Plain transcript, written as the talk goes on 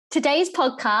Today's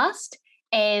podcast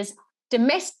is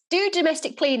Do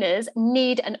Domestic Cleaners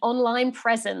Need an Online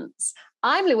Presence?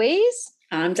 I'm Louise.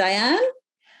 I'm Diane.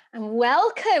 And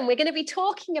welcome. We're going to be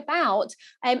talking about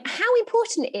how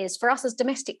important it is for us as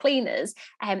domestic cleaners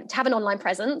to have an online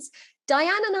presence.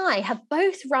 Diane and I have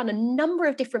both run a number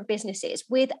of different businesses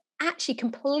with actually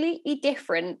completely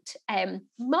different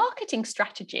marketing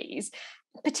strategies,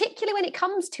 particularly when it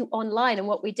comes to online and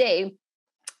what we do.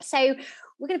 So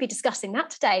we're going to be discussing that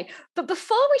today. But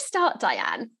before we start,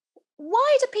 Diane,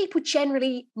 why do people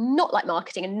generally not like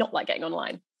marketing and not like getting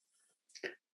online?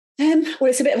 Well,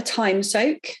 it's a bit of a time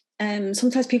soak.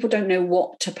 Sometimes people don't know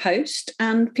what to post,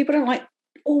 and people don't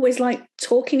always like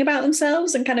talking about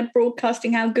themselves and kind of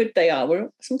broadcasting how good they are. We're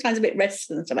sometimes a bit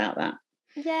reticent about that.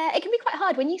 Yeah, it can be quite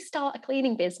hard when you start a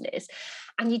cleaning business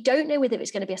and you don't know whether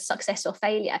it's going to be a success or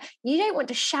failure. You don't want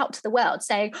to shout to the world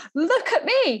saying, look at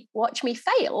me, watch me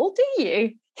fail, do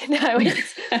you?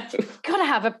 It's got to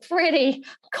have a pretty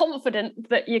confident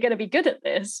that you're going to be good at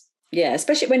this. Yeah,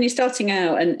 especially when you're starting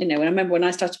out. And, I remember when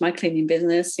I started my cleaning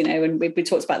business, and we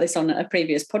talked about this on a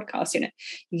previous podcast,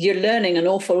 you're learning an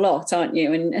awful lot, aren't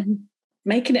you? And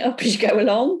making it up as you go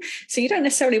along. So you don't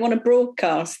necessarily want to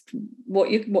broadcast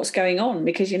what's going on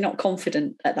because you're not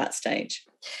confident at that stage.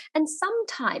 And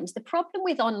sometimes the problem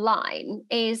with online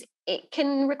is it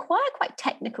can require quite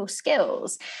technical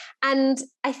skills. And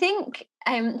I think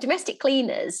domestic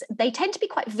cleaners, they tend to be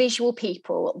quite visual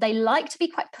people. They like to be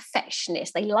quite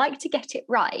perfectionist. They like to get it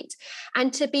right.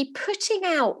 And to be putting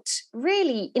out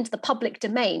really into the public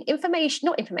domain,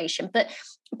 but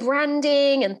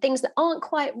branding and things that aren't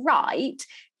quite right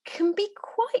can be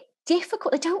quite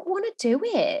difficult. They don't want to do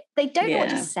it. They don't know what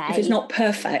to say. If it's not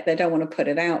perfect, they don't want to put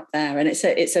it out there. And it's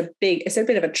a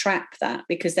bit of a trap, that,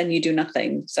 because then you do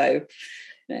nothing. So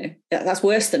that's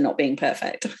worse than not being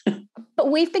perfect.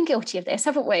 But we've been guilty of this,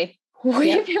 haven't we?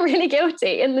 We've been really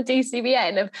guilty in the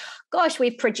DCBN of, gosh,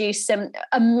 we've produced some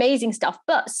amazing stuff,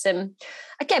 but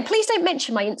again, please don't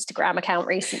mention my Instagram account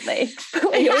recently.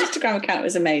 Your Instagram account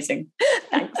was amazing.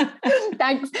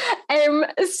 Thanks.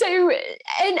 So,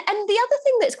 and the other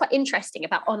thing that's quite interesting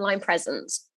about online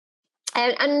presence,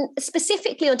 and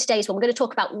specifically on today's one, we're going to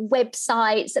talk about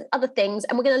websites and other things,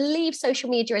 and we're going to leave social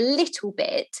media a little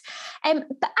bit.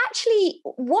 But actually,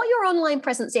 what your online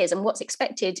presence is and what's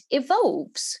expected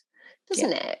evolves,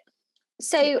 doesn't it?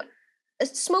 So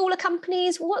smaller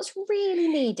companies, what's really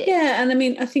needed? Yeah,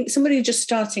 and I think somebody just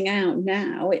starting out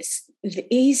now, it's the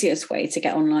easiest way to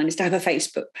get online is to have a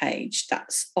Facebook page.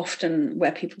 That's often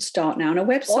where people start now. And a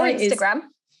website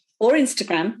Or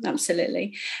Instagram,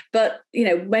 absolutely. But,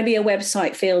 maybe a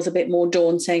website feels a bit more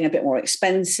daunting, a bit more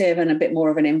expensive, and a bit more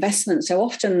of an investment. So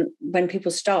often when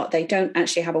people start, they don't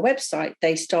actually have a website.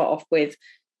 They start off with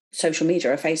social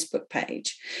media, a Facebook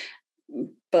page.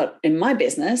 But in my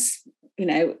business,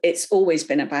 it's always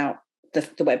been about the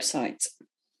website.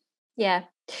 Yeah.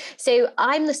 So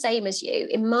I'm the same as you.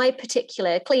 In my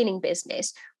particular cleaning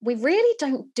business, we really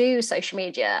don't do social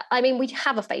media. I mean, we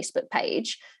have a Facebook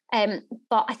page,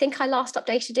 but I think I last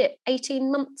updated it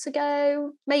 18 months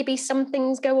ago. Maybe some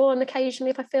things go on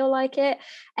occasionally if I feel like it.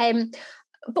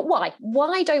 But why?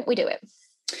 Why don't we do it?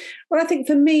 Well, I think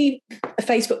for me, a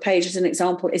Facebook page, as an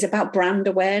example, is about brand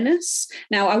awareness.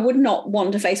 Now, I would not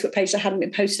want a Facebook page that hadn't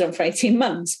been posted on for 18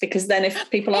 months, because then if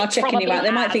people are checking you out,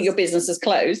 they might think your business is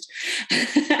closed.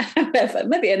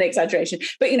 Maybe an exaggeration.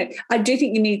 But, I do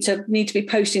think you need to be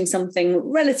posting something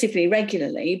relatively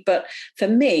regularly. But for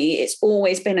me, it's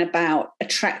always been about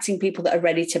attracting people that are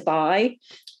ready to buy.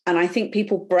 And I think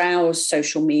people browse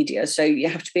social media. So you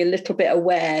have to be a little bit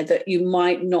aware that you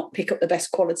might not pick up the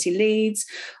best quality leads,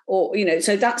 or,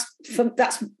 so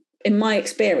that's in my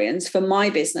experience for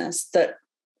my business, that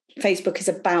Facebook is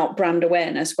about brand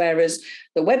awareness, whereas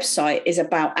the website is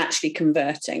about actually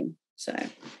converting. So.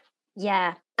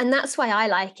 Yeah. And that's why I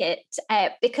like it,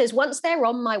 because once they're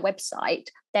on my website,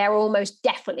 they're almost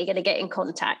definitely going to get in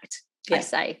contact. Yeah. I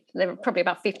say they're probably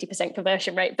about 50%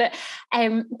 conversion rate, but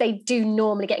they do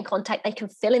normally get in contact. They can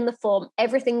fill in the form,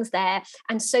 everything's there,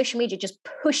 and social media just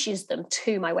pushes them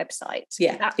to my website.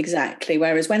 Yeah, exactly.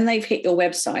 Whereas when they've hit your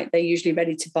website, they're usually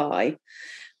ready to buy.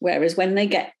 Whereas when they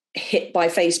get hit by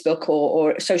Facebook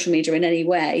or social media in any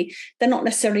way, they're not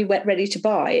necessarily ready to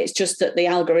buy. It's just that the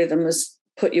algorithm has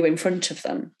put you in front of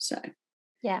them. So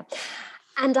yeah,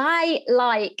 and I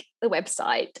like the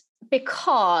website,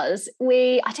 because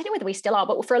I don't know whether we still are,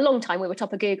 but for a long time we were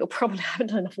top of Google. Probably haven't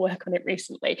done enough work on it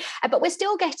recently. But we're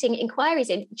still getting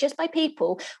inquiries in just by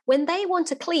people. When they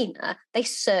want a cleaner, they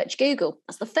search Google.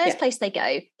 That's the first place they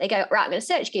go. They go, right, I'm going to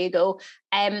search Google.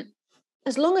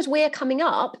 as long as we're coming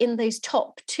up in those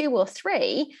top 2 or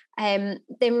 3, then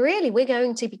really we're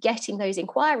going to be getting those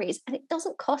inquiries, and it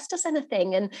doesn't cost us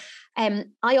anything. And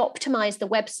I optimized the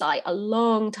website a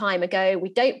long time ago. We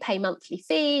don't pay monthly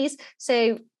fees.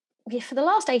 So for the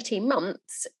last 18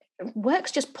 months,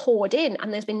 work's just poured in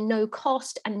and there's been no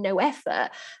cost and no effort.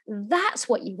 That's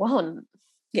what you want.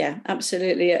 Yeah,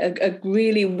 absolutely. A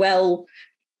really well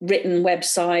written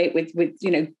website with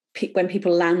when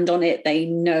people land on it, they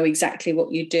know exactly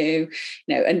what you do,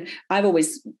 and I've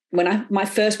always, my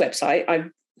first website, I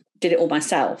did it all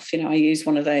myself. I used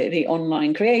one of the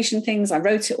online creation things. I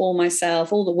wrote it all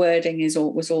myself. All the wording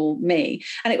was all me.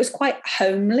 And it was quite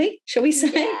homely, shall we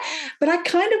say? Yeah. But I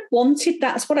kind of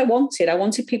that's what I wanted. I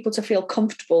wanted people to feel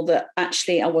comfortable that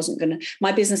actually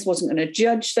my business wasn't going to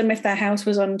judge them if their house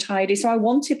was untidy. So I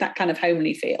wanted that kind of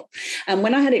homely feel. And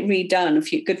when I had it redone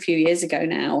a good few years ago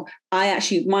now,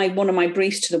 one of my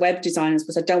briefs to the web designers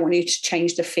was, I don't want you to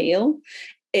change the feel.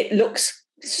 It looks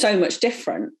so much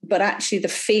different, but actually the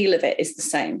feel of it is the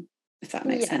same, if that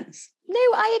makes sense. No,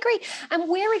 I agree. And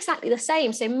we're exactly the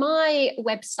same. So my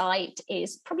website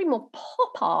is probably more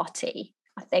pop arty,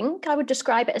 I think I would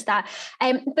describe it as that.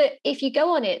 But if you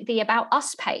go on it, the About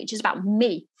Us page is about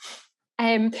me.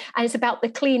 And it's about the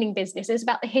cleaning business. It's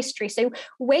about the history. So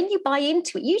when you buy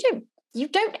into it, you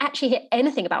don't actually hear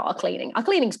anything about our cleaning. Our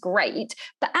cleaning's great,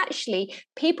 but actually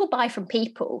people buy from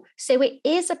people. So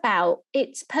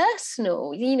it's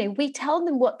personal. We tell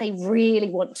them what they really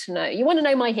want to know. You want to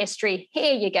know my history?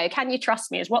 Here you go. Can you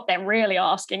trust me? Is what they're really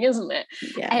asking, isn't it?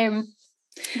 Yeah.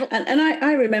 And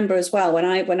I remember as well when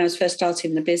I was first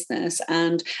starting the business,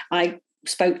 and I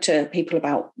spoke to people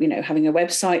about having a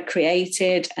website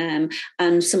created, and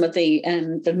some of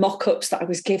the mock-ups that I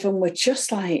was given were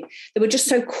just they were just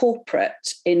so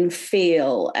corporate in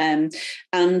feel, and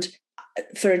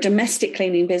for a domestic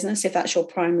cleaning business, if that's your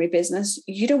primary business,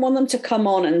 you don't want them to come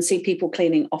on and see people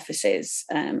cleaning offices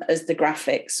as the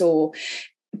graphics, or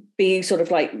be sort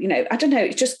of I don't know,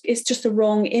 it's just the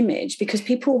wrong image, because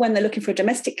people, when they're looking for a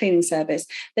domestic cleaning service,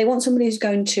 they want somebody who's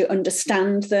going to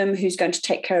understand them, who's going to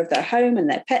take care of their home and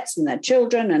their pets and their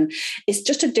children. And it's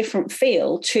just a different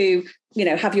feel to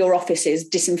have your offices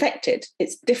disinfected.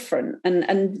 It's different, and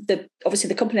obviously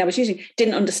the company I was using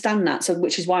didn't understand that, so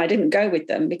which is why I didn't go with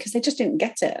them, because they just didn't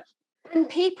get it. And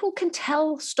people can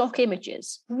tell stock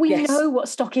images. We know what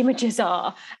stock images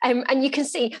are. And you can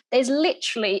see there's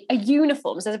literally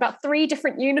uniforms. There's about 3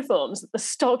 different uniforms that the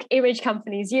stock image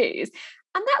companies use.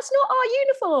 And that's not our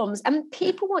uniforms. And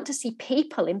people want to see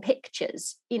people in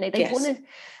pictures. They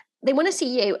want to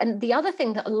see you. And the other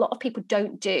thing that a lot of people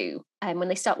don't do when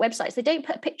they start websites, they don't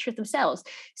put a picture of themselves.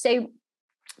 So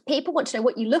people want to know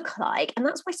what you look like. And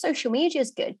that's why social media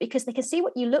is good, because they can see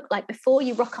what you look like before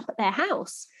you rock up at their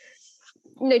house.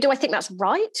 Do I think that's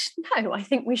right? No, I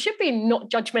think we should be not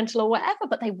judgmental or whatever,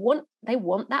 but they want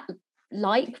that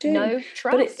trust.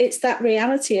 But it's that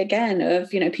reality again of,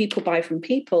 people buy from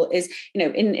people, is,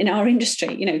 in our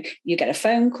industry, you get a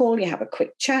phone call, you have a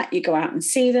quick chat, you go out and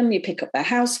see them, you pick up their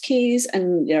house keys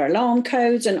and their alarm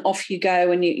codes, and off you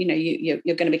go, and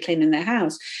you're going to be cleaning their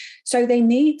house. So they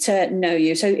need to know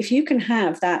you. So if you can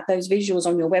have those visuals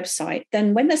on your website,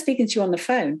 then when they're speaking to you on the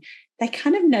phone, they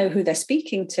kind of know who they're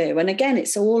speaking to. And again,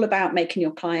 it's all about making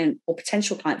your client or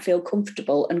potential client feel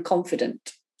comfortable and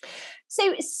confident.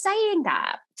 So saying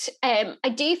that, I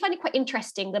do find it quite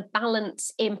interesting, the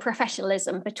balance in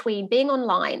professionalism between being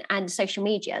online and social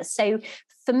media. So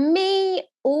for me,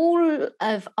 all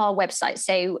of our websites,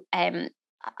 so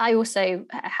I also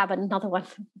have another one,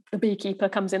 the beekeeper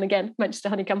comes in again, Manchester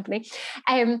Honey Company,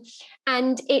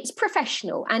 and it's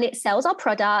professional, and it sells our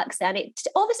products, and it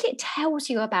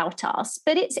tells you about us,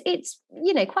 but it's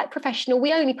quite professional.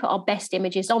 We only put our best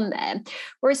images on there,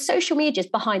 whereas social media is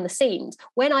behind the scenes.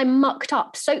 When I mucked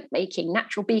up soap making,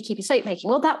 natural beekeeping soap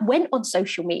making, well, that went on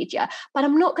social media, but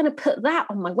I'm not going to put that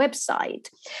on my website.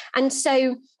 And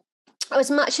so as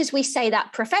much as we say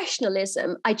that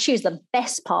professionalism, I choose the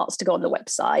best parts to go on the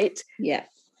website. Yeah.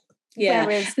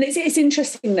 And it's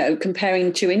interesting, though,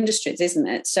 comparing 2 industries, isn't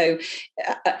it? So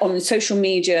on social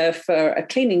media for a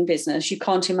cleaning business, you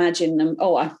can't imagine them,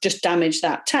 I've just damaged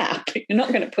that tap. You're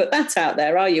not going to put that out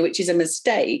there, are you? Which is a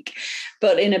mistake.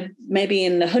 But maybe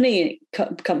in the honey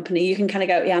company, you can kind of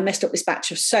go, I messed up this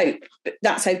batch of soap, but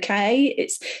that's okay.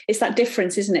 It's that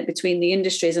difference, isn't it, between the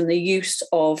industries and the use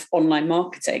of online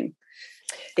marketing.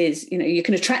 Is, you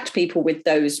can attract people with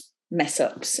those mess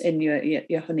ups in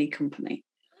your honey company.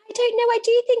 I don't know. I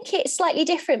do think it's slightly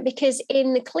different because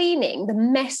in the cleaning, the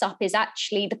mess up is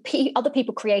actually other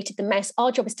people created the mess. Our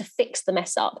job is to fix the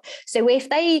mess up. So if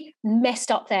they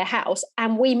messed up their house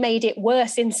and we made it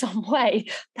worse in some way,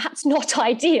 that's not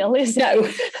ideal, is it? No,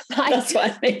 that's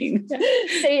what I mean. So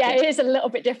it is a little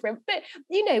bit different. But,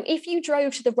 if you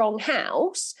drove to the wrong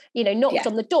house, knocked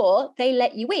on the door, they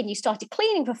let you in, you started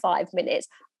cleaning for 5 minutes,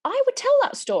 I would tell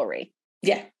that story.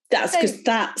 Yeah, that's because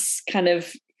that's kind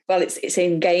of, well, it's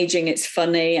engaging, it's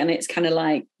funny, and it's kind of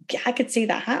like, I could see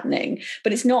that happening,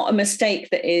 but it's not a mistake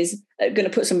that is going to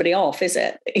put somebody off, is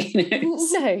it?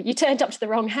 No, you turned up to the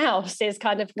wrong house is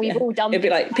kind of, we've all done. It'd be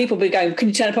like, people will be going, can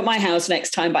you turn up at my house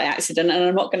next time by accident? And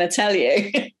I'm not going to tell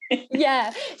you.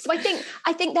 Yeah. So I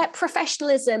think that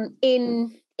professionalism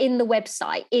in the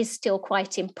website is still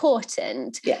quite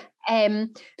important. Yeah. Well,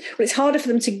 it's harder for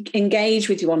them to engage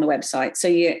with you on the website. So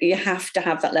you have to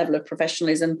have that level of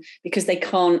professionalism because they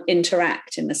can't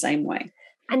interact in the same way.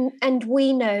 And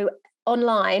we know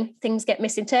online things get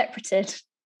misinterpreted.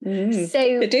 So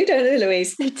they do, don't they,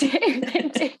 Louise? They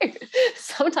do.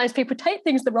 Sometimes people take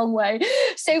things the wrong way.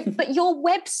 So, but your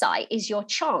website is your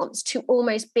chance to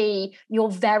almost be your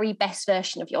very best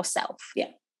version of yourself. Yeah,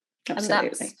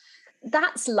 absolutely. And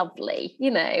that's lovely.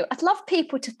 I'd love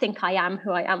people to think I am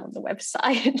who I am on the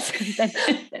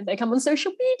website. then they come on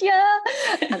social media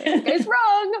and it goes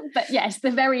wrong. But yes, the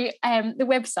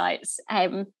websites,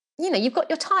 you've got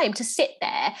your time to sit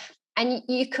there and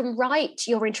you can write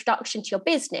your introduction to your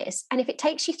business. And if it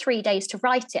takes you 3 days to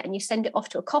write it and you send it off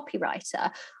to a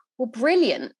copywriter, well,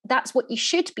 brilliant. That's what you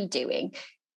should be doing.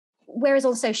 Whereas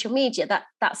on social media,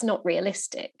 that's not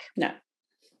realistic. No.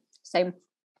 So,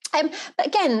 but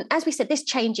again, as we said, this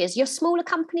changes. You're a smaller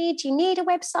company. Do you need a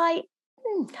website?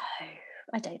 No,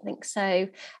 I don't think so.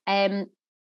 And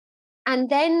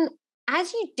then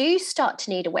as you do start to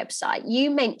need a website,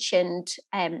 you mentioned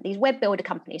these web builder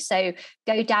companies. So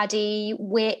GoDaddy,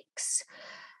 Wix,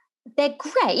 they're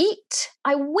great.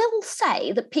 I will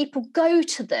say that people go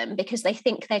to them because they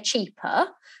think they're cheaper.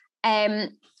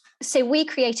 So we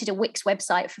created a Wix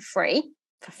website for free.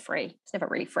 It's never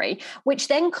really free, which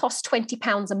then costs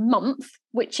 £20 a month,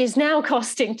 which is now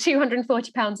costing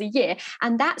 £240 a year.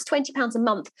 And that's £20 a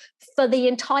month for the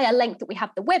entire length that we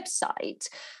have the website.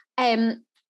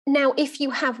 Now, if you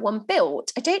have one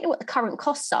built, I don't know what the current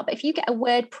costs are, but if you get a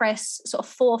WordPress sort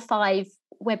of 4 or 5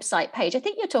 website page, I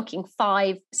think you're talking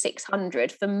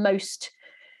 500-600 for most,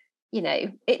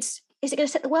 is it going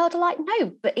to set the world alight?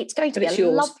 No, but it's going to be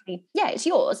lovely. Yeah, it's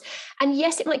yours. And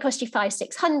yes, it might cost you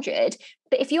 500-600,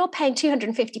 but if you're paying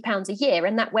 £250 a year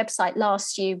and that website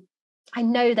lasts you, I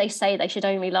know they say they should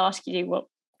only last you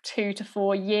 2 to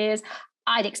 4 years.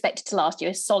 I'd expect it to last you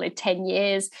a solid 10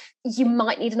 years. You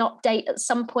might need an update at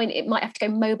some point. It might have to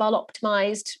go mobile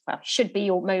optimized. Well, it should be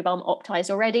your mobile optimized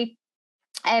already.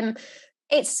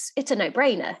 It's a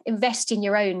no-brainer. Invest in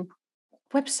your own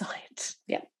website.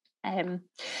 Yeah. And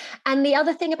the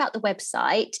other thing about the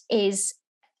website is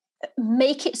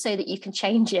make it so that you can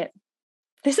change it.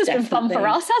 This has been fun for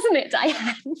us, hasn't it,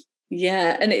 Diane?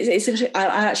 Yeah, and it's I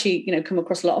actually come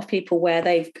across a lot of people where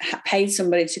they've paid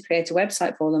somebody to create a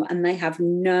website for them and they have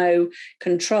no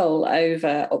control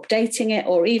over updating it,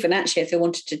 or even actually if they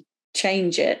wanted to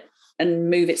change it and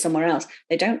move it somewhere else,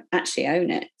 they don't actually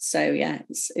own it. So yeah,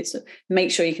 it's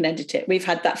make sure you can edit it. We've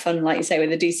had that fun, like you say, with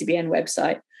the DCBN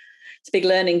website. It's a big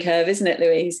learning curve, isn't it,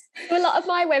 Louise? A lot of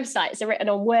my websites are written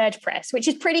on WordPress, which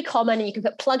is pretty common. And you can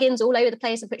put plugins all over the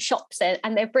place and put shops in,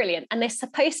 and they're brilliant. And they're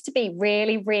supposed to be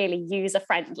really, really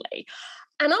user-friendly.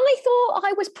 And I thought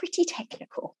I was pretty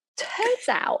technical. Turns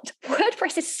out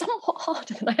WordPress is somewhat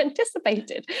harder than I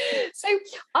anticipated. So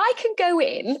I can go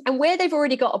in, and where they've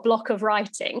already got a block of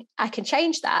writing, I can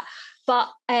change that. But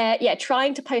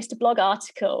trying to post a blog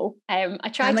article, I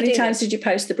tried. How many times did you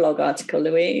post the blog article,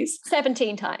 Louise?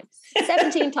 17 times.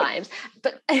 17 times.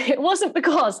 But it wasn't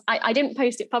because I didn't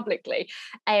post it publicly.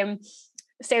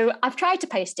 So I've tried to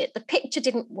post it. The picture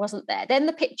wasn't there. Then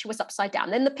the picture was upside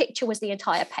down. Then the picture was the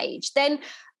entire page. Then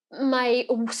my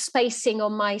spacing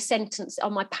on my sentence,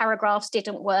 on my paragraphs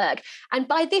didn't work. And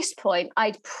by this point,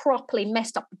 I'd properly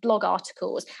messed up the blog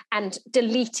articles and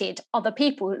deleted other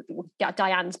people,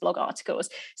 Diane's blog articles.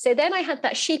 So then I had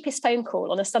that sheepish phone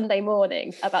call on a Sunday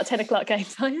morning about 10 o'clock going,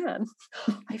 Diane,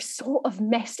 I've sort of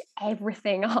messed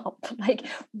everything up, like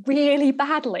really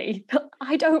badly.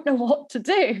 I don't know what to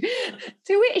do.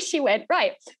 To which she went,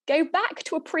 right, go back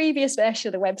to a previous version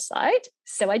of the website.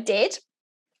 So I did.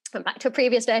 Went back to a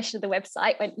previous version of the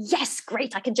website, went, yes,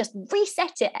 great, I can just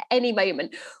reset it at any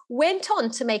moment. Went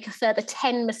on to make a further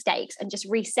 10 mistakes and just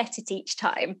reset it each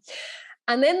time.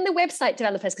 And then the website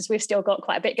developers, because we've still got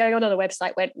quite a bit going on the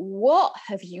website, went, what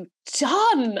have you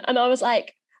done? And I was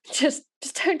like, just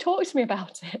don't talk to me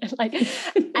about it. Like,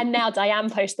 and now Diane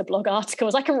posts the blog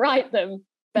articles. I can write them,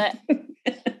 but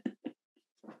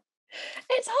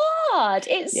it's hard.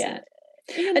 It's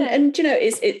And you know,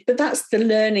 but that's the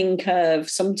learning curve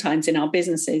sometimes in our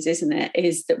businesses, isn't it?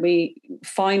 Is that we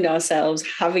find ourselves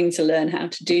having to learn how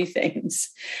to do things,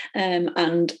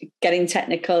 and getting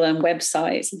technical and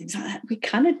websites and things like that. We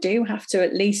kind of do have to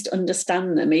at least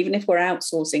understand them, even if we're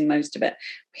outsourcing most of it.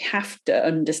 We have to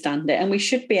understand it, and we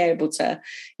should be able to,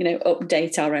 you know,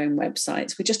 update our own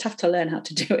websites. We just have to learn how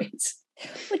to do it.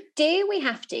 Well, do we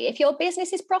have to? If your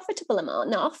business is profitable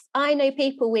enough, I know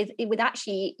people with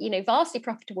actually, you know, vastly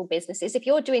profitable businesses. If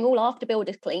you're doing all after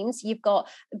builder cleans, you've got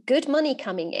good money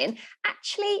coming in.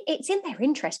 Actually, it's in their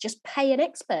interest. Just pay an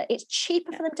expert. It's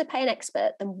cheaper for them to pay an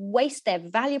expert than waste their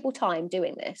valuable time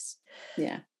doing this.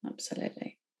 Yeah,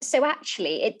 absolutely. So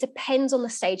actually, it depends on the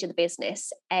stage of the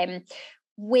business.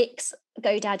 Wix,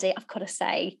 GoDaddy, I've got to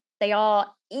say, they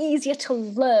are easier to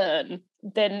learn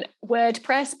than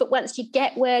WordPress. But once you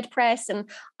get WordPress, and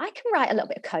I can write a little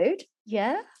bit of code,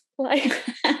 yeah, like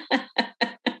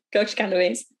gosh, can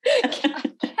Louise.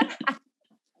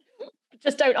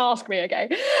 Just don't ask me, okay?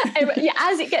 Yeah,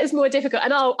 as it gets more difficult,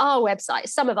 and our websites,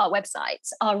 some of our websites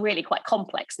are really quite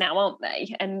complex now, aren't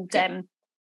they? And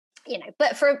you know,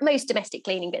 but for most domestic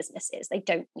cleaning businesses, they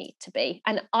don't need to be.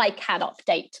 And I can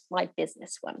update my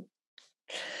business one.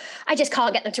 I just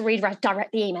can't get them to read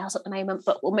direct the emails at the moment,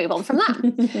 but we'll move on from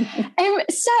that.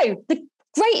 So the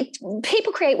great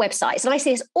people create websites, and I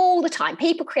see this all the time.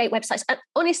 People create websites, and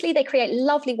honestly, they create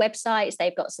lovely websites.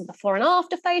 They've got some before and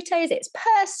after photos. It's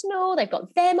personal. They've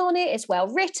got them on it. It's well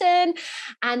written.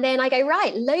 And then I go,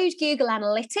 right, load Google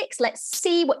Analytics. Let's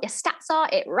see what your stats are.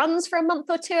 It runs for a month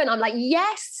or two, and I'm like,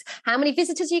 yes. How many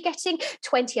visitors are you getting?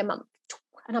 20 a month.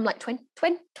 And I'm like, 20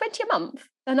 a month,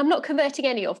 and I'm not converting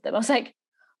any of them. I was like,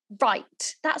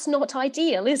 right, that's not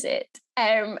ideal, is it?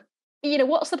 You know,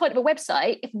 what's the point of a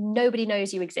website if nobody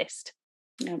knows you exist?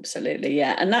 Absolutely,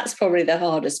 yeah. And that's probably the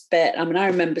hardest bit. I mean, I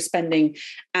remember spending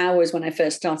hours when I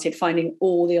first started finding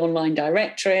all the online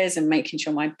directories and making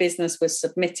sure my business was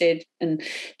submitted, and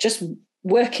just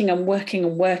working on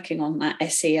that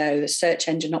SEO, the search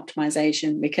engine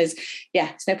optimization, because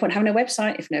it's no point having a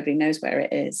website if nobody knows where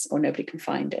it is or nobody can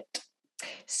find it.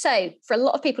 So for a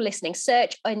lot of people listening,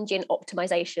 search engine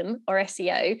optimization, or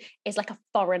SEO, is like a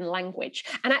foreign language.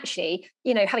 And actually,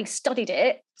 you know, having studied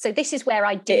it, so this is where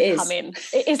I do come in.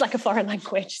 It is like a foreign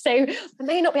language. So I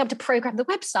may not be able to program the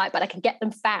website, but I can get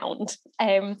them found.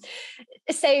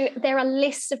 So there are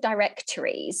lists of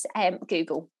directories,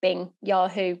 Google, Bing,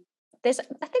 Yahoo. I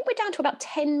think we're down to about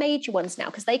 10 major ones now,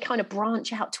 because they kind of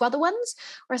branch out to other ones.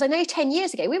 Whereas I know 10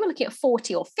 years ago, we were looking at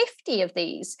 40 or 50 of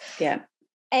these. Yeah.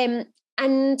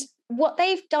 And what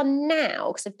they've done now,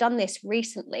 because I've done this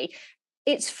recently,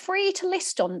 it's free to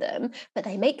list on them, but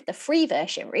they make the free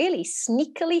version really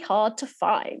sneakily hard to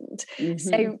find. Mm-hmm.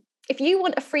 So if you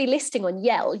want a free listing on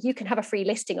Yell, you can have a free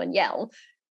listing on Yell.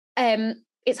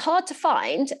 It's hard to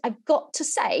find. I've got to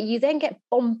say, you then get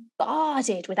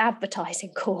bombarded with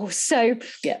advertising calls. So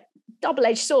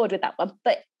double-edged sword with that one.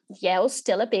 But Yell's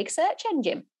still a big search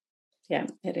engine. Yeah,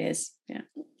 it is. Yeah.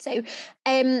 So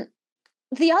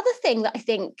the other thing that I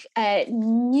think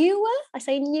newer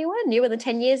than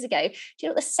 10 years ago, do you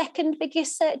know what the second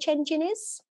biggest search engine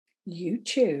is?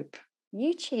 YouTube.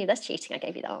 That's cheating. I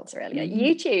gave you the answer earlier.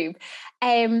 YouTube.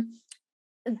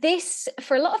 This,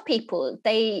 for a lot of people,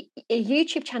 a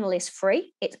YouTube channel is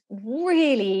free. It's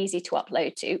really easy to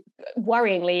upload to,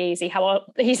 worryingly easy how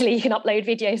easily you can upload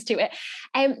videos to it.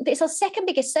 It's our second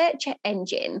biggest search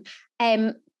engine.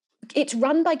 It's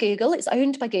run by Google, it's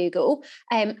owned by Google,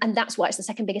 and that's why it's the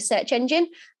second biggest search engine.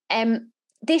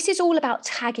 This is all about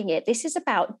tagging it. This is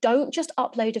about, don't just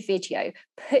upload a video,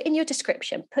 put in your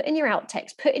description, put in your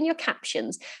outtakes, put in your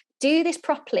captions, do this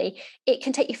properly. It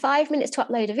can take you 5 minutes to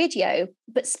upload a video,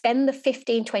 but spend the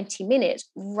 15, 20 minutes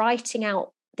writing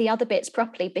out the other bits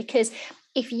properly, because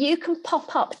if you can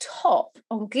pop up top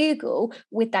on Google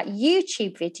with that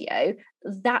YouTube video,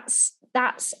 that's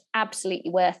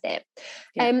absolutely worth it.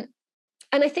 Yeah.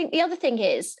 And I think the other thing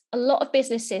is, a lot of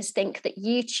businesses think that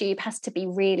YouTube has to be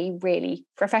really, really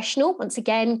professional. Once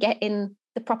again, get in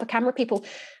the proper camera people.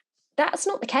 That's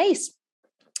not the case.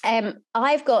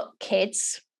 I've got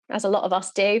kids, as a lot of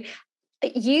us do.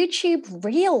 YouTube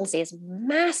Reels is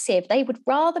massive. They would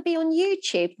rather be on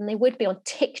YouTube than they would be on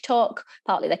TikTok,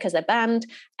 partly because they're banned,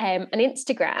 and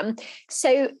Instagram.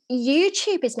 So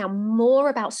YouTube is now more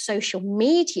about social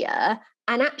media,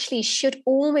 and actually should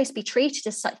almost be treated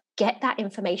as such, get that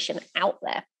information out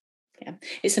there. Yeah.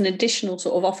 It's an additional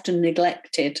sort of often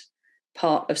neglected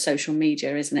part of social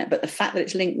media, isn't it? But the fact that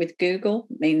it's linked with Google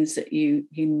means that you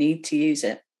need to use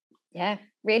it. Yeah,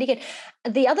 really good.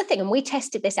 The other thing, and we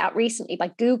tested this out recently by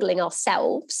Googling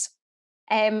ourselves,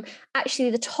 actually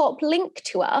the top link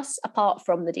to us, apart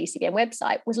from the DCBN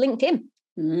website, was LinkedIn.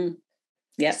 Mm.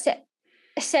 Yeah.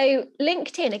 So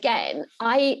LinkedIn, again,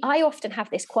 I often have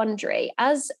this quandary.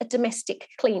 As a domestic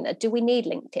cleaner, do we need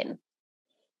LinkedIn?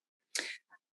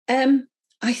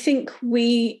 I think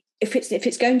if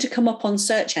it's going to come up on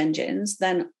search engines,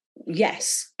 then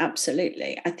yes,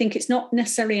 absolutely. I think it's not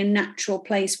necessarily a natural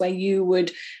place where you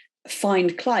would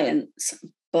find clients,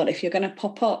 but if you're going to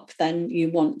pop up, then you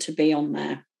want to be on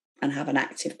there and have an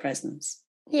active presence.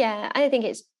 Yeah, I think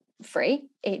it's free,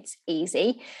 it's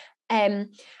easy.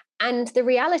 And the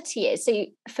reality is, so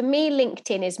for me,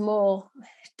 LinkedIn is more,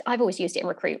 I've always used it in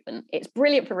recruitment. It's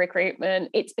brilliant for recruitment.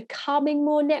 It's becoming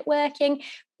more networking.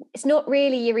 It's not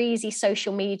really your easy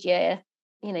social media.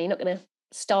 You're not going to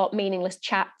start meaningless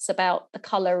chats about the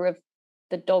colour of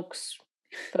the dog's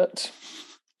foot.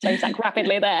 Change that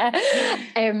rapidly there.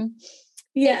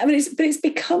 Yeah, I mean, it's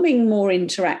becoming more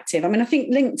interactive. I mean, I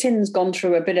think LinkedIn's gone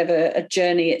through a bit of a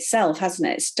journey itself, hasn't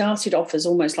it? It started off as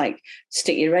almost like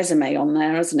stick your resume on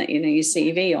there, hasn't it? Your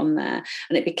CV on there.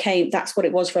 And it became, that's what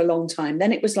it was for a long time.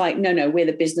 Then it was like, no, we're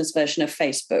the business version of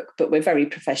Facebook, but we're very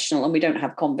professional and we don't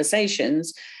have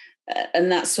conversations.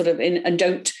 And that's sort of and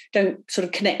don't sort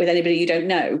of connect with anybody you don't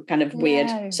know, kind of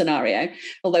weird scenario.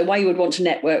 Although why you would want to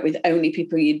network with only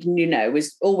people you know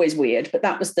was always weird, but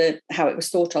that was how it was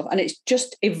thought of, and it's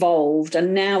just evolved.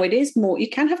 And now it is more, you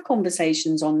can have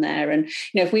conversations on there, and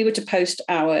if we were to post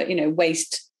our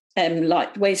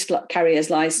waste carrier's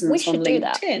license on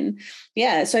LinkedIn.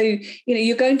 Yeah. So,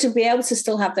 you're going to be able to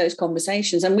still have those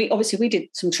conversations. And we did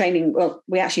some training. Well,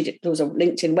 we actually did, there was a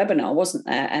LinkedIn webinar, wasn't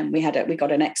there? And we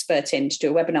got an expert in to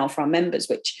do a webinar for our members,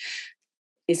 which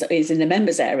is in the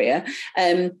members area.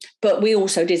 But we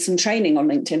also did some training on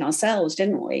LinkedIn ourselves,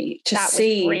 didn't we? To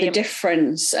see the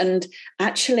difference. And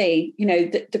actually,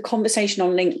 the conversation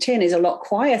on LinkedIn is a lot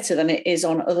quieter than it is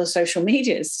on other social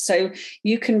medias. So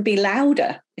you can be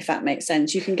louder, if that makes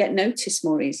sense. You can get noticed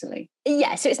more easily.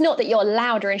 Yeah, so it's not that you're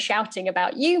louder and shouting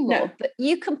about you more, but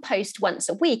you can post once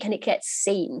a week and it gets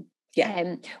seen.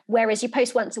 Yeah. Whereas you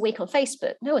post once a week on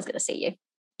Facebook, no one's going to see you.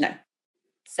 No.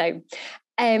 So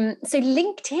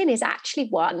LinkedIn is actually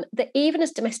one that even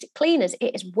as domestic cleaners,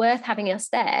 it is worth having us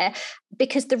there,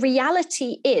 because the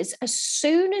reality is, as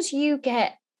soon as you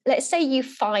get, let's say you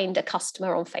find a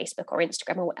customer on Facebook or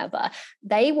Instagram or whatever,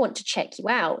 they want to check you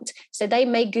out. So they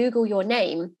may Google your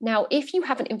name. Now, if you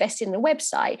haven't invested in a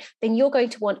website, then you're going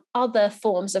to want other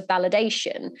forms of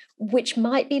validation, which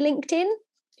might be LinkedIn.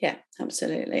 Yeah,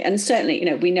 absolutely. And certainly,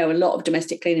 we know a lot of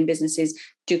domestic cleaning businesses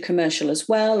do commercial as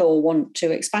well, or want to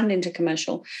expand into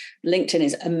commercial. LinkedIn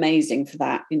is amazing for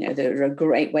that. There are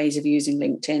great ways of using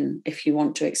LinkedIn if you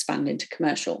want to expand into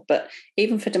commercial. But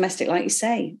even for domestic, like you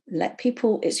say,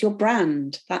 it's your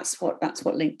brand. That's what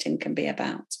LinkedIn can be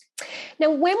about. Now,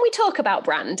 when we talk about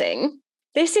branding,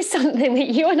 this is something that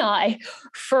you and I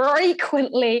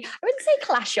frequently, I wouldn't say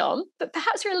clash on, but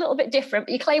perhaps we're a little bit different,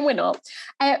 but you claim we're not.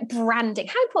 Branding.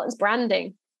 How important is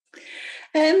branding?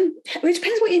 It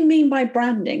depends what you mean by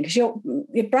branding, because your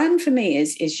brand for me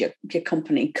is your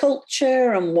company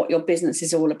culture and what your business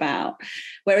is all about.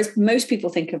 Whereas most people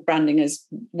think of branding as,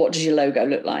 what does your logo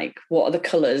look like? What are the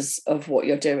colours of what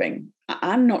you're doing?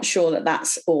 I'm not sure that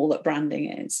that's all that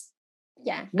branding is.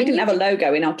 Yeah. We didn't have a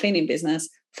logo in our cleaning business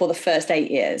for the first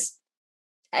 8 years.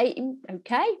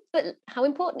 Okay, but how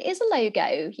important is a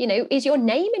logo? Is your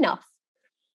name enough?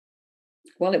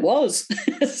 Well, it was.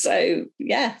 So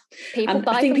yeah, people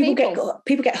buy I think from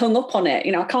people get hung up on it.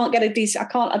 I can't get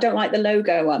I don't like the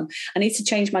logo. I need to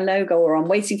change my logo, or I'm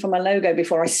waiting for my logo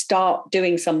before I start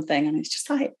doing something. And it's just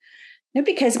like,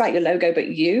 nobody cares about your logo but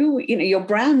you. Your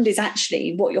brand is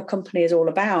actually what your company is all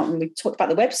about. And we talked about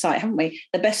the website, haven't we?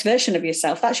 The best version of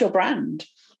yourself, that's your brand.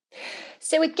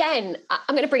 So again,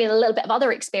 I'm going to bring in a little bit of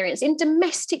other experience. In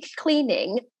domestic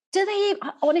cleaning,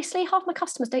 honestly, half my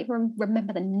customers don't even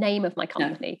remember the name of my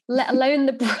company, let alone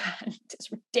the brand.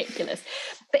 It's ridiculous.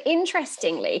 But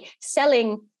interestingly,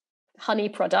 selling honey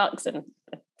products and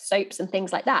soaps and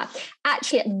things like that,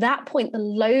 actually at that point, the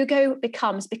logo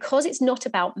becomes, because it's not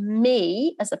about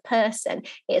me as a person,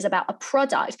 it is about a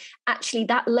product. Actually,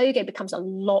 that logo becomes a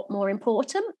lot more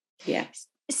important. Yes.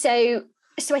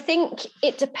 So I think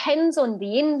it depends on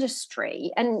the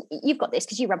industry, and you've got this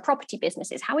because you run property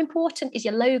businesses. How important is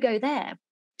your logo there?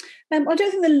 I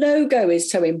don't think the logo is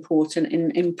so important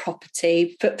in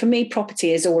property. For me,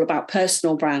 property is all about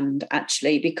personal brand,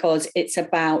 actually, because it's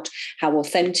about how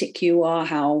authentic you are,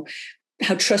 how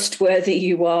trustworthy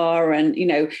you are, and,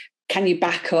 can you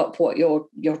back up what you're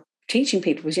teaching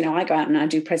people? Because, I go out and I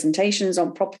do presentations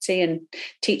on property and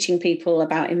teaching people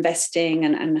about investing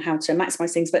and how to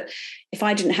maximize things. But if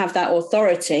I didn't have that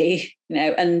authority,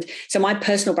 and so my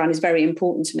personal brand is very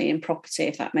important to me in property,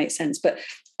 if that makes sense. But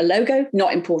a logo,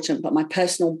 not important, but my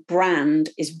personal brand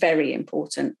is very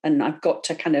important. And I've got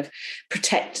to kind of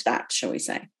protect that, shall we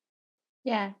say.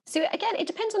 Yeah. So again, it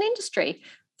depends on industry.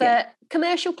 For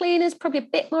commercial cleaners, probably a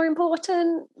bit more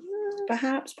important.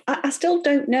 Perhaps. I still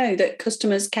don't know that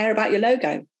customers care about your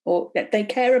logo, or that they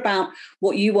care about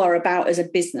what you are about as a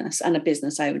business and a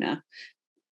business owner.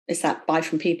 It's that buy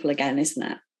from people again, isn't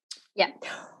it? Yeah.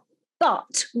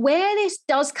 But where this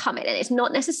does come in, and it's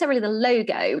not necessarily the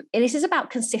logo, this is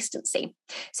about consistency.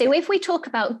 So if we talk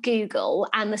about Google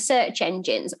and the search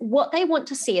engines, what they want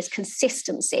to see is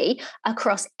consistency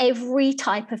across every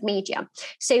type of media.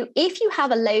 So if you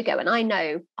have a logo, and I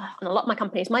know on a lot of my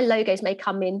companies, my logos may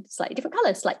come in slightly different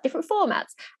colors, slightly different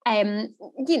formats.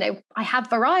 I have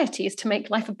varieties to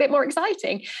make life a bit more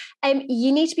exciting.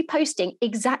 You need to be posting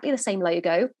exactly the same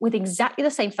logo with exactly the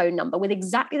same phone number, with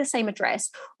exactly the same address.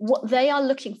 What they are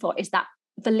looking for is that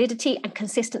validity and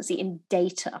consistency in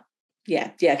data.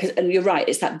 Yeah, and you're right.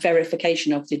 It's that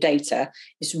verification of the data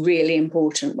is really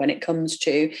important when it comes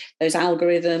to those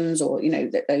algorithms, or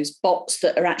those bots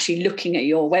that are actually looking at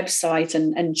your website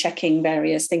and checking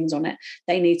various things on it.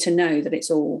 They need to know that it's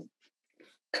all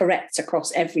correct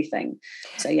across everything.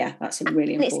 So yeah, that's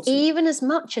really important. It's even as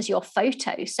much as your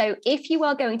photo. So if you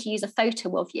are going to use a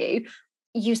photo of you,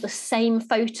 use the same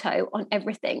photo on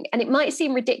everything. And it might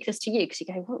seem ridiculous to you because you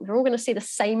go, well, we're all going to see the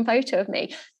same photo of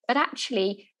me. But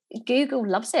actually, Google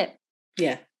loves it.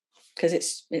 Yeah, because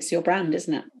it's your brand,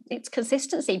 isn't it? It's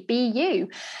consistency, be you.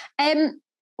 When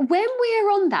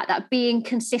we're on that being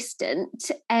consistent,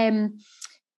 there's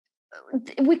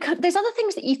other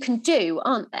things that you can do,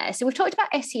 aren't there? So we've talked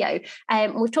about SEO,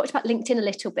 we've talked about LinkedIn a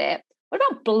little bit. What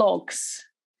about blogs?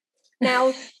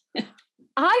 Now,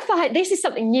 I find this is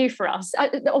something new for us.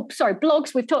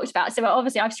 Blogs we've talked about. So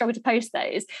obviously I've struggled to post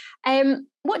those.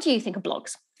 What do you think of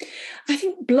blogs? I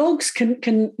think blogs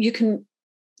you can,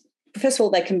 first of all,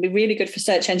 they can be really good for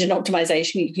search engine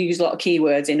optimization. You can use a lot of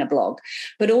keywords in a blog,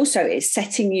 but also it's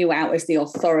setting you out as the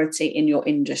authority in your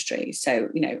industry. So,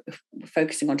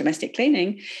 focusing on domestic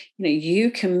cleaning,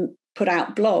 you can put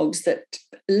out blogs that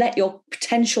let your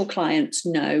potential clients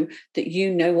know that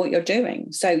you know what you're doing.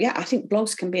 So yeah, I think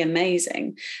blogs can be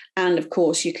amazing. And of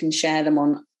course, you can share them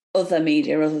on other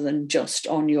media other than just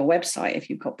on your website if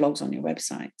you've got blogs on your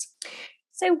website.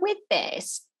 So with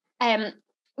this,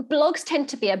 blogs tend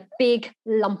to be a big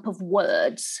lump of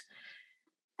words.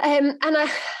 And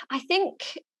I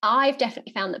think I've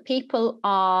definitely found that people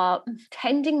are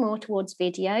tending more towards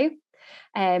video.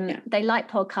 They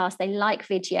like podcasts, they like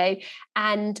video.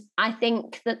 And I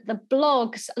think that the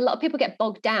blogs, a lot of people get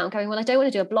bogged down going, well, I don't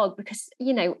want to do a blog because,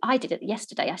 I did it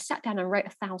yesterday. I sat down and wrote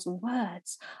 1,000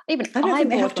 words. I don't think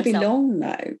they have to be long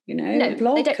though. No, a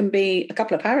blog can be a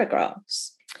couple of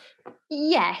paragraphs.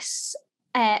 Yes.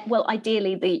 Well,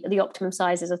 ideally, the optimum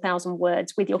size is 1,000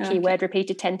 words with your keyword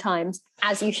repeated 10 times,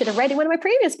 as you should have read in one of my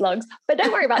previous blogs. But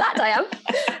don't worry about that, Diane.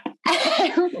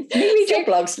 You read your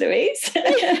blogs, Louise.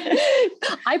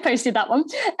 I posted that one.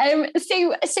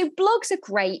 So blogs are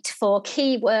great for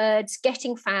keywords,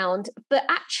 getting found, but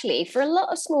actually for a lot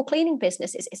of small cleaning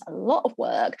businesses, it's a lot of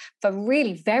work for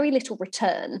really very little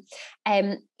return.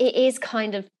 It is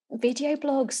kind of video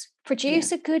blogs.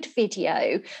 Produce a good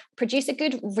video, produce a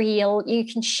good reel. You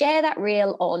can share that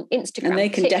reel on Instagram. And they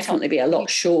can TikTok, definitely be a lot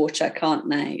shorter, can't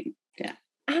they? Yeah.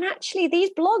 And actually,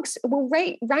 these blogs will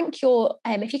rank your,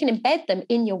 if you can embed them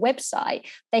in your website,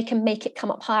 they can make it come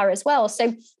up higher as well.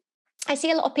 So I see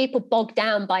a lot of people bogged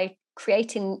down by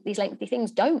creating these lengthy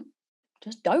things.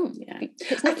 Just don't. Yeah.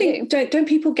 I think don't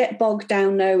people get bogged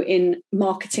down though in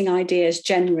marketing ideas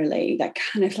generally? That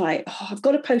kind of like, I've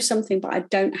got to post something, but I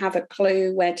don't have a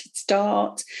clue where to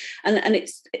start, and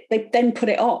they then put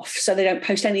it off, so they don't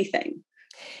post anything.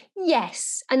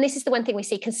 Yes, and this is the one thing we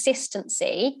see: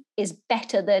 consistency is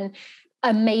better than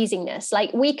amazingness.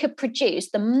 Like we could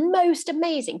produce the most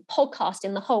amazing podcast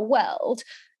in the whole world.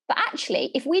 But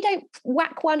actually, if we don't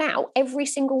whack one out every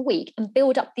single week and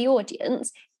build up the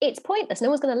audience, it's pointless. No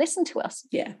one's going to listen to us.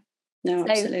 Yeah, no,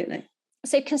 absolutely.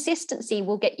 So consistency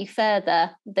will get you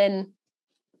further than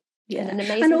Yeah. And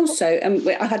and also,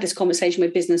 I've had this conversation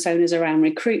with business owners around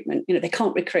recruitment. They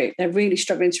can't recruit. They're really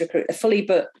struggling to recruit. They're fully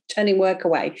booked, turning work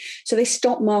away. So they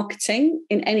stop marketing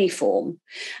in any form.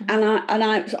 Mm-hmm.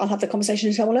 And I'll have the conversation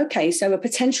and say, well, okay, so a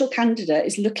potential candidate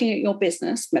is looking at your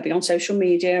business, maybe on social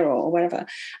media or wherever,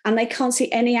 and they can't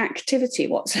see any activity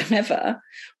whatsoever.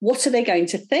 What are they going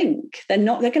to think? They're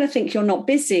going to think you're not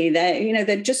busy.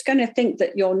 They're just going to think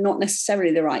that you're not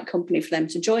necessarily the right company for them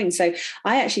to join. So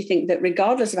I actually think that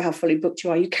regardless of how fully booked you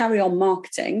are, you carry on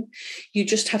marketing. You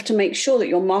just have to make sure that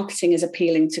your marketing is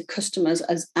appealing to customers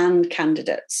and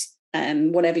candidates,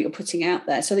 whatever you're putting out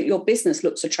there, so that your business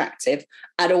looks attractive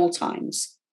at all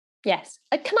times. Yes.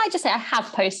 Can I just say I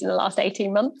have posted in the last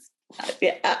 18 months?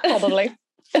 Yeah. Probably.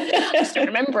 I just don't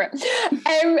remember it.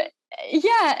 And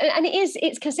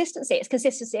it's consistency. It's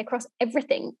consistency across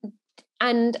everything.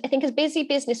 And I think as busy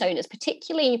business owners,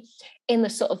 particularly in the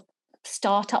sort of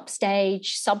startup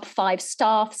stage, sub 5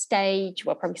 staff stage,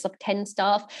 well, probably sub 10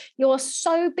 staff, you're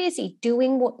so busy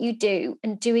doing what you do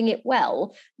and doing it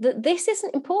well that this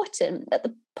isn't important. At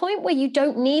the point where you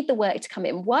don't need the work to come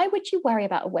in, why would you worry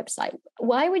about a website?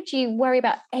 Why would you worry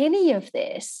about any of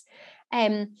this?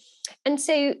 And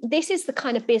so this is the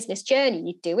kind of business journey.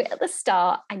 You do it at the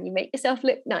start and you make yourself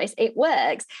look nice. It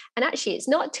works. And actually, it's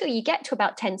not until you get to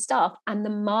about 10 staff and the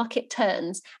market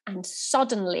turns and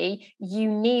suddenly you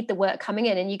need the work coming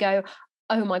in and you go,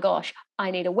 oh my gosh,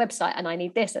 I need a website and I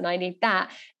need this and I need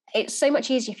that. It's so much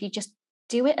easier if you just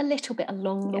do it a little bit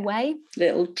along the way.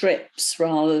 Little drips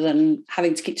rather than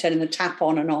having to keep turning the tap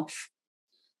on and off.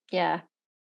 Yeah.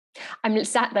 I'm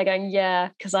sat there going, yeah,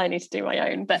 because I need to do my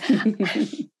own. But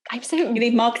you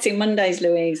need marketing Mondays,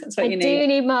 Louise. That's what you need. I do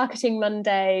need marketing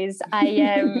Mondays.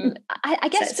 I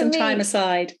guess set some time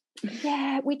aside.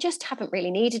 Yeah, we just haven't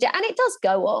really needed it, and it does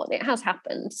go on. It has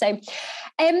happened. So,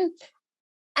 and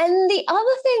the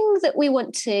other thing that we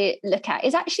want to look at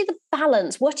is actually the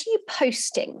balance. What are you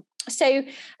posting? So,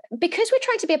 because we're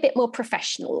trying to be a bit more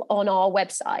professional on our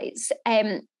websites,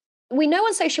 we know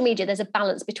on social media there's a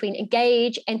balance between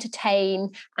engage, entertain,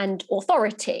 and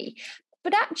authority.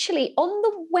 But actually, on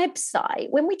the website,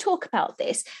 when we talk about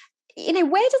this, where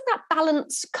does that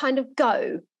balance kind of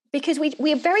go? Because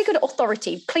we are very good at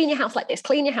authority. Clean your house like this,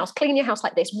 clean your house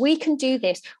like this. We can do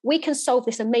this. We can solve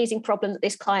this amazing problem that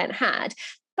this client had.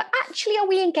 But actually, are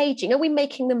we engaging? Are we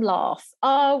making them laugh?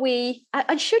 Are we,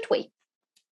 and should we?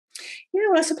 Yeah,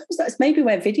 well, I suppose that's maybe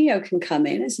where video can come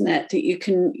in, isn't it? That you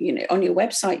can, on your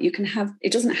website, you can have,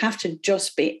 it doesn't have to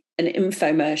just be an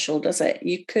infomercial, does it?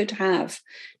 You could have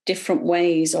different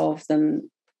ways of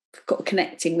them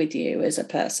connecting with you as a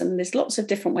person. There's lots of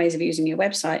different ways of using your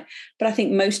website, but I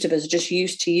think most of us are just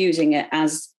used to using it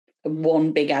as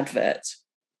one big advert.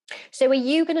 So are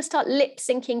you going to start lip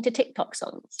syncing to TikTok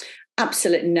songs?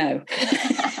 Absolutely no.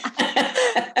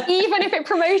 Even if it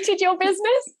promoted your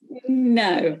business?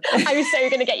 No. I was so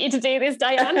going to get you to do this,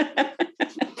 Diane.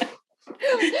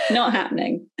 Not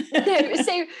happening. No.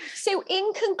 So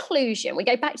in conclusion, we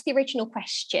go back to the original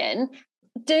question.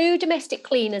 Do domestic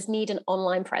cleaners need an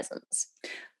online presence?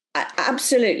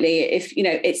 Absolutely. If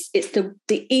it's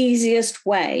the easiest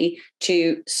way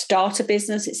to start a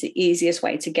business, it's the easiest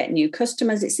way to get new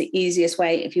customers, it's the easiest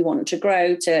way if you want to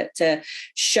grow to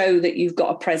show that you've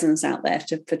got a presence out there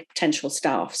for potential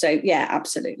staff. So yeah,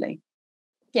 absolutely.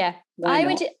 Yeah, I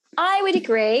would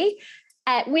agree,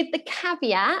 with the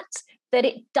caveat that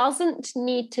it doesn't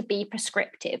need to be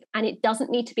prescriptive and it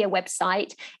doesn't need to be a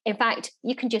website. In fact,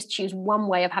 you can just choose one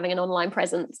way of having an online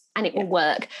presence and it will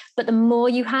work. But the more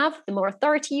you have, the more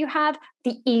authority you have,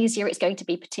 the easier it's going to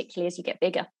be, particularly as you get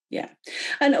bigger. Yeah.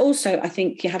 And also, I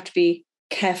think you have to be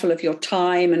careful of your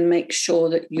time and make sure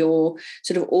that you're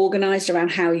sort of organized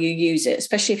around how you use it,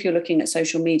 especially if you're looking at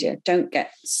social media. Don't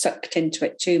get sucked into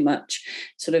it too much.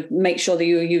 Sort of make sure that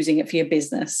you're using it for your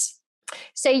business.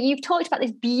 So you've talked about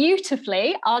this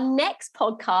beautifully. Our next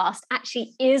podcast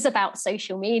actually is about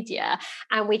social media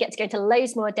and we get to go into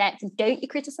loads more depth. And don't you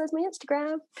criticize my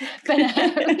Instagram.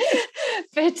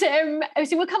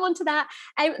 So we'll come on to that.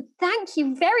 Thank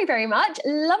you very, very much.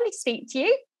 Lovely to speak to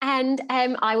you. And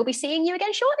I will be seeing you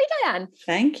again shortly, Diane.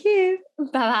 Thank you.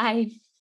 Bye-bye.